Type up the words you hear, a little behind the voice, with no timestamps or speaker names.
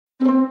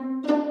The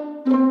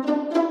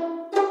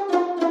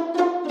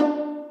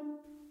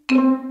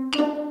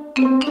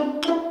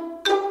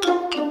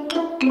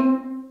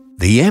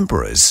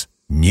Emperor's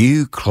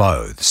New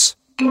Clothes.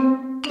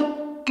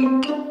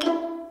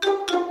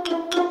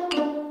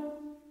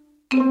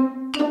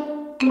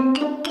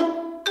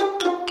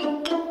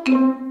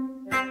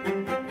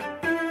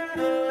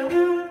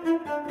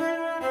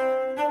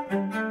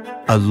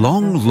 A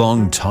long,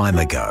 long time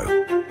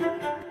ago.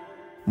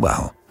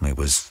 Well, it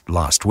was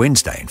last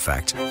Wednesday, in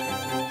fact.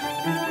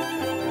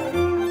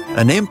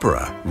 An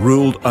emperor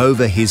ruled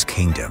over his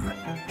kingdom.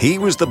 He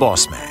was the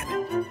boss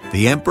man.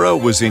 The emperor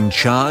was in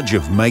charge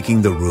of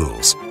making the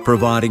rules,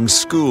 providing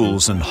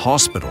schools and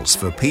hospitals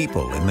for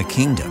people in the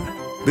kingdom,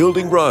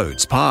 building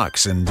roads,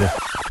 parks and...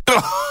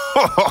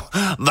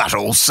 That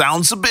all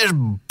sounds a bit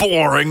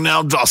boring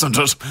now, doesn't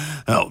it?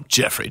 Oh,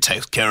 Geoffrey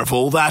takes care of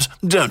all that,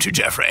 don't you,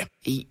 Geoffrey?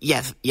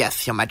 Yes,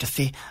 Your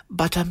Majesty,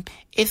 but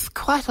it's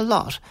quite a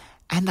lot,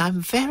 and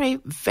I'm very,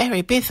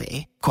 very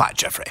busy. Quiet,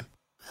 Geoffrey.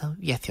 Oh,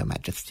 yes, Your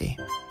Majesty.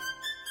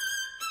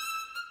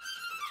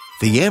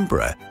 The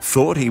emperor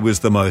thought he was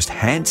the most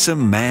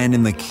handsome man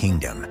in the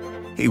kingdom.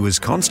 He was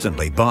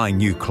constantly buying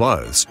new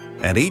clothes,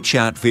 and each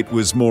outfit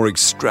was more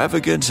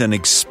extravagant and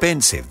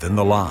expensive than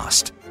the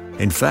last.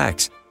 In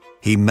fact,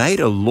 he made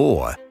a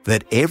law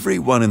that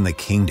everyone in the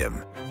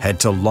kingdom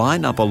had to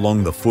line up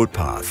along the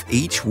footpath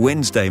each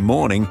Wednesday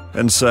morning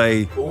and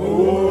say,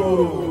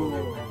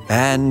 "Ooh,"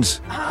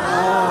 and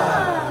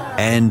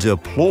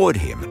applaud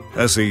him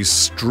as he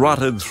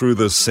strutted through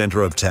the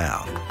centre of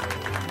town.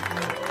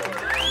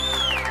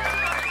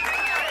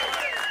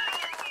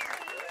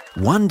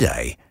 One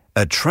day,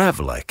 a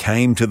traveller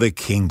came to the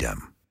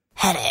kingdom.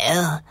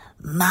 Hello,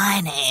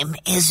 my name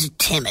is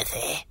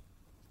Timothy.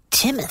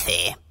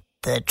 Timothy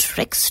the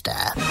Trickster.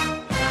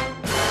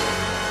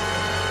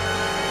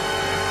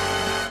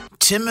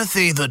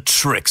 Timothy the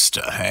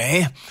Trickster,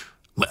 eh?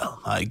 Well,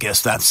 I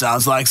guess that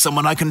sounds like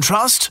someone I can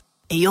trust.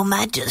 Your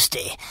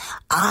Majesty,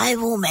 I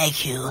will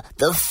make you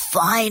the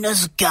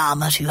finest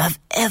garment you have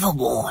ever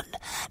worn,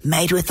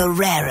 made with the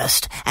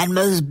rarest and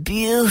most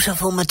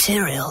beautiful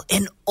material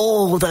in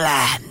all the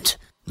land.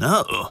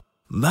 Oh,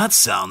 that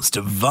sounds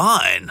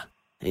divine.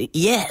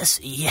 Yes,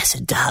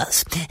 it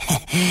does.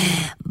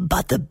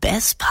 But the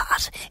best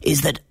part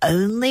is that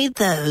only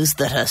those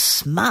that are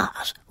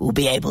smart will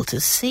be able to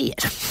see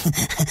it.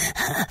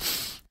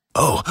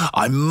 Oh,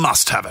 I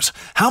must have it.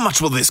 How much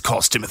will this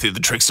cost, Timothy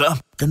the Trickster?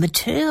 The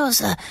materials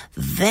are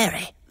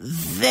very,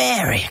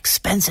 very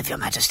expensive, Your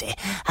Majesty.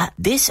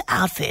 This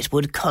outfit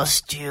would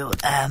cost you,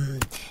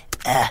 $1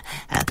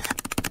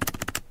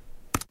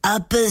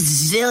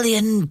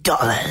 bazillion.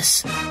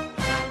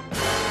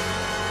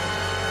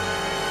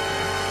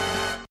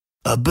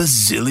 $1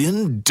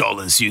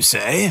 bazillion, you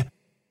say?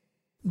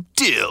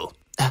 Deal.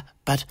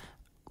 But,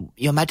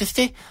 Your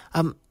Majesty,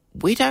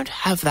 we don't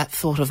have that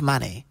sort of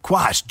money.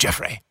 Quiet,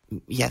 Geoffrey.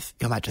 Yes,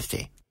 Your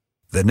Majesty.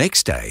 The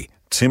next day,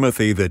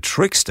 Timothy the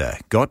Trickster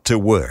got to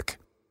work.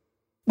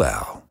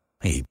 Well,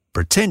 he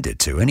pretended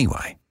to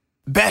anyway.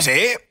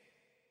 Betty!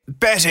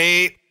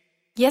 Betty!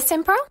 Yes,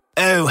 Emperor?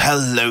 Oh,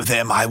 hello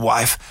there, my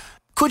wife.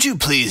 Could you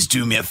please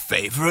do me a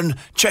favour and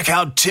check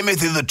out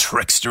Timothy the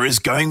Trickster is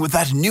going with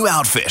that new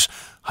outfit?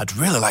 I'd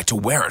really like to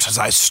wear it as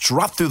I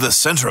strut through the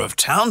centre of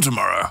town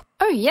tomorrow.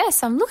 Oh,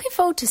 yes, I'm looking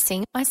forward to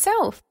seeing it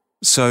myself.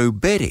 So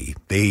Betty,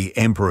 the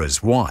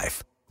emperor's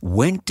wife,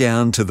 went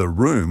down to the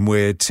room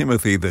where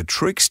Timothy the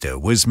Trickster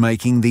was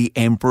making the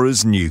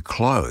emperor's new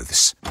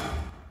clothes.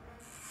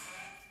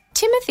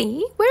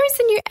 Timothy, where is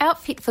the new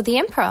outfit for the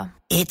emperor?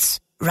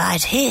 It's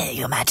right here,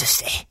 Your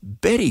Majesty.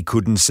 Betty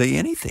couldn't see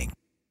anything,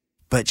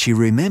 but she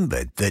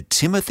remembered that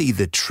Timothy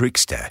the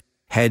Trickster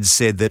had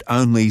said that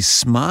only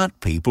smart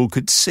people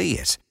could see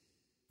it.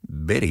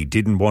 Betty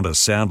didn't want to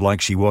sound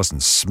like she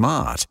wasn't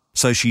smart,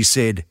 so she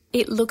said,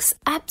 It looks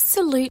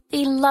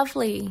absolutely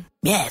lovely.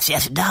 Yes,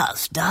 it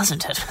does,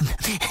 doesn't it?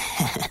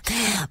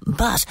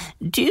 But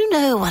do you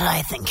know what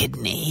I think it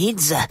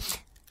needs?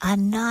 A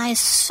nice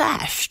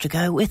sash to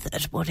go with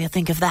it. What do you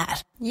think of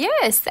that?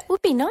 Yes, that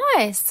would be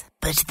nice.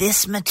 But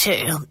this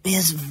material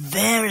is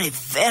very,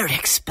 very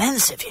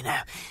expensive, you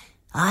know.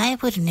 I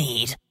would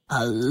need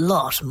a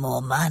lot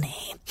more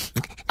money.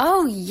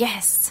 Oh,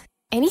 yes.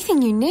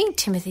 Anything you need,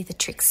 Timothy the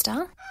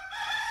Trickster.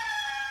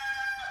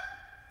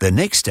 The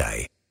next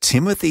day,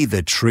 Timothy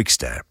the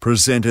Trickster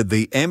presented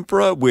the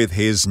emperor with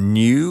his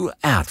new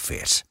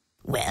outfit.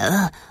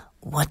 Well,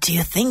 what do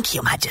you think,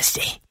 Your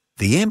Majesty?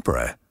 The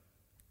emperor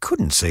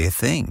couldn't see a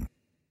thing,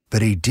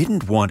 but he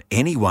didn't want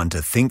anyone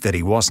to think that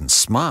he wasn't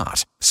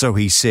smart, so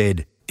he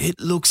said, It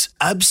looks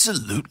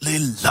absolutely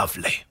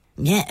lovely.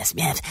 Yes,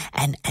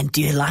 and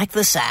do you like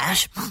the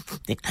sash?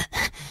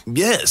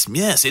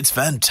 Yes, it's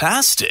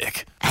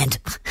fantastic. And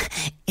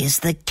is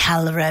the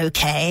colour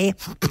okay?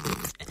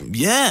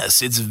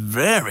 Yes, it's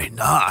very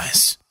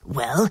nice.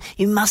 Well,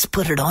 you must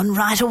put it on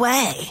right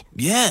away.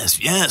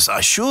 Yes,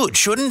 I should,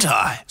 shouldn't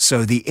I?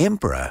 So the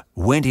emperor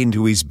went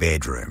into his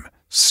bedroom,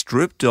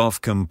 stripped off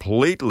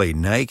completely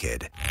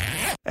naked,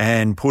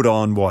 and put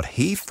on what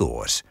he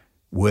thought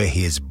were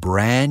his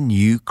brand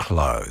new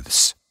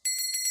clothes.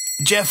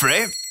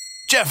 Geoffrey,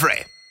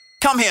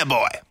 come here,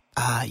 boy.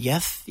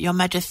 Yes, Your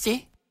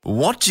Majesty?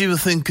 What do you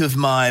think of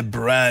my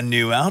brand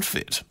new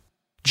outfit?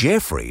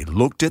 Geoffrey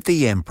looked at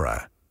the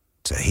Emperor.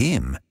 To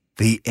him,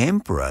 the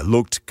Emperor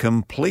looked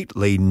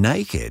completely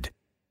naked.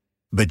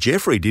 But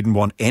Geoffrey didn't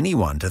want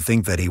anyone to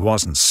think that he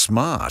wasn't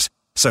smart,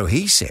 so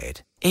he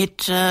said,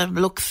 It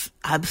looks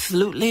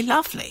absolutely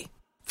lovely.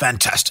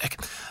 Fantastic.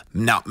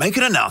 Now make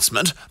an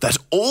announcement that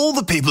all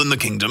the people in the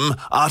kingdom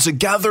are to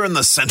gather in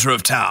the centre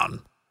of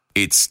town.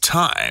 It's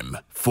time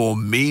for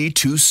me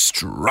to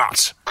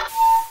strut.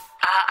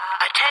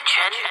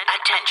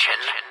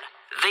 Attention.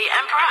 The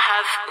Emperor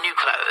has new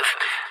clothes.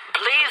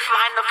 Please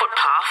line the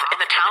footpath in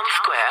the town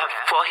square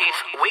for his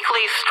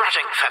weekly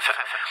strutting session.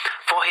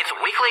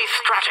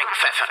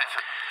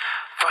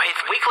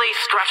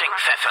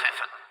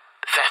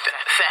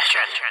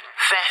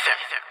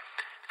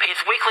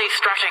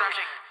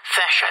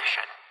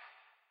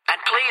 And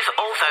please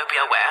also be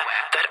aware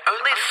that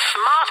only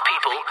smart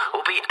people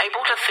will be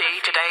able to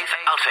see today's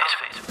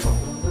outfit.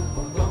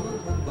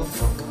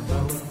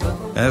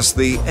 As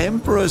the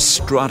Emperor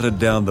strutted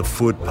down the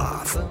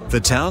footpath, the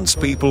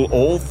townspeople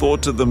all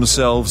thought to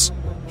themselves,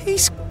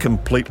 he's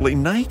completely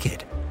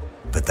naked.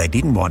 But they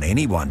didn't want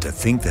anyone to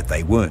think that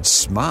they weren't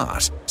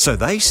smart, so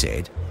they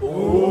said,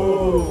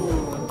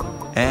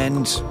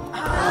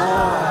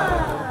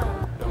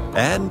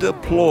 and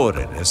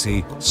applauded as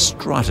he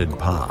strutted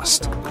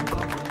past.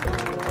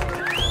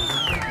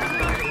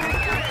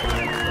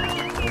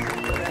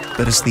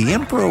 But as the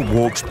Emperor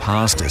walked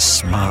past a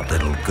smart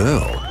little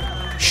girl,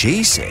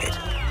 she said,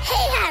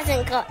 He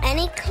hasn't got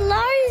any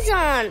clothes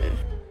on.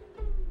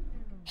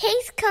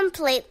 He's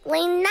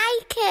completely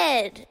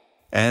naked.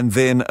 And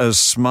then a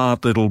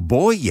smart little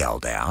boy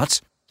yelled out,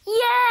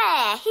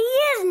 Yeah, he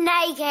is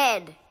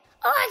naked.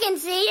 I can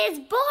see his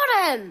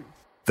bottom.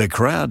 The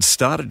crowd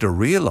started to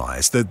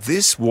realise that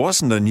this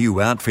wasn't a new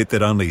outfit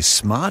that only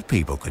smart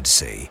people could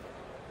see.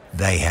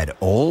 They had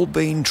all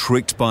been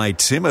tricked by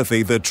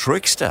Timothy the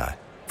trickster.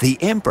 The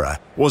Emperor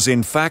was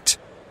in fact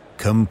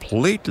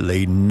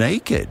completely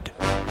naked.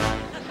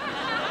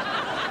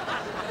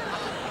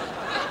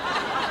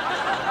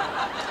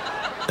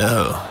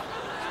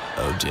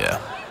 Oh dear.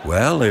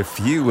 Well, if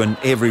you and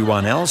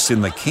everyone else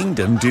in the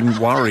kingdom didn't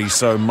worry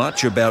so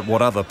much about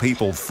what other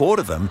people thought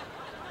of them,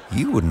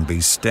 you wouldn't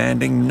be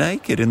standing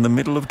naked in the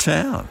middle of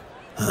town.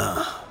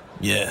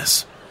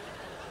 Yes.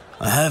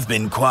 I have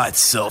been quite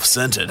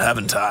self-centered,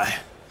 haven't I?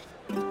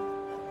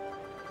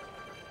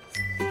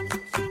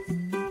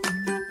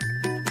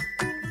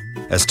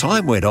 As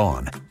time went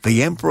on,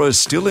 the Emperor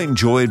still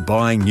enjoyed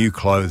buying new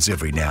clothes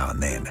every now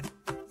and then,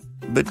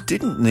 but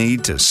didn't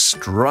need to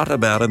strut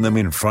about in them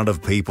in front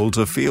of people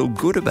to feel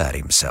good about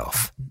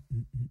himself.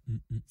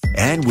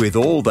 And with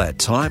all that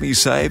time he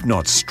saved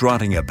not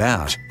strutting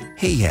about,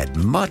 he had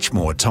much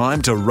more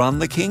time to run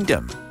the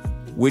kingdom,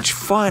 which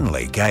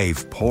finally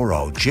gave poor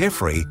old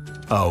Geoffrey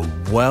a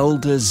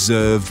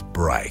well-deserved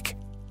break.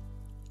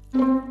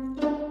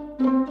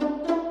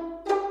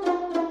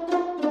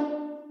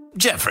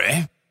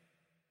 Geoffrey,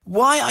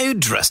 why are you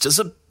dressed as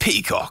a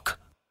peacock?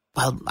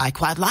 Well, I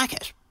quite like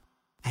it.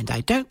 And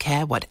I don't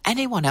care what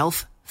anyone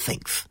else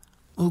thinks.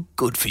 Well,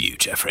 good for you,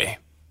 Geoffrey.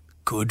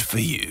 Good for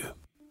you.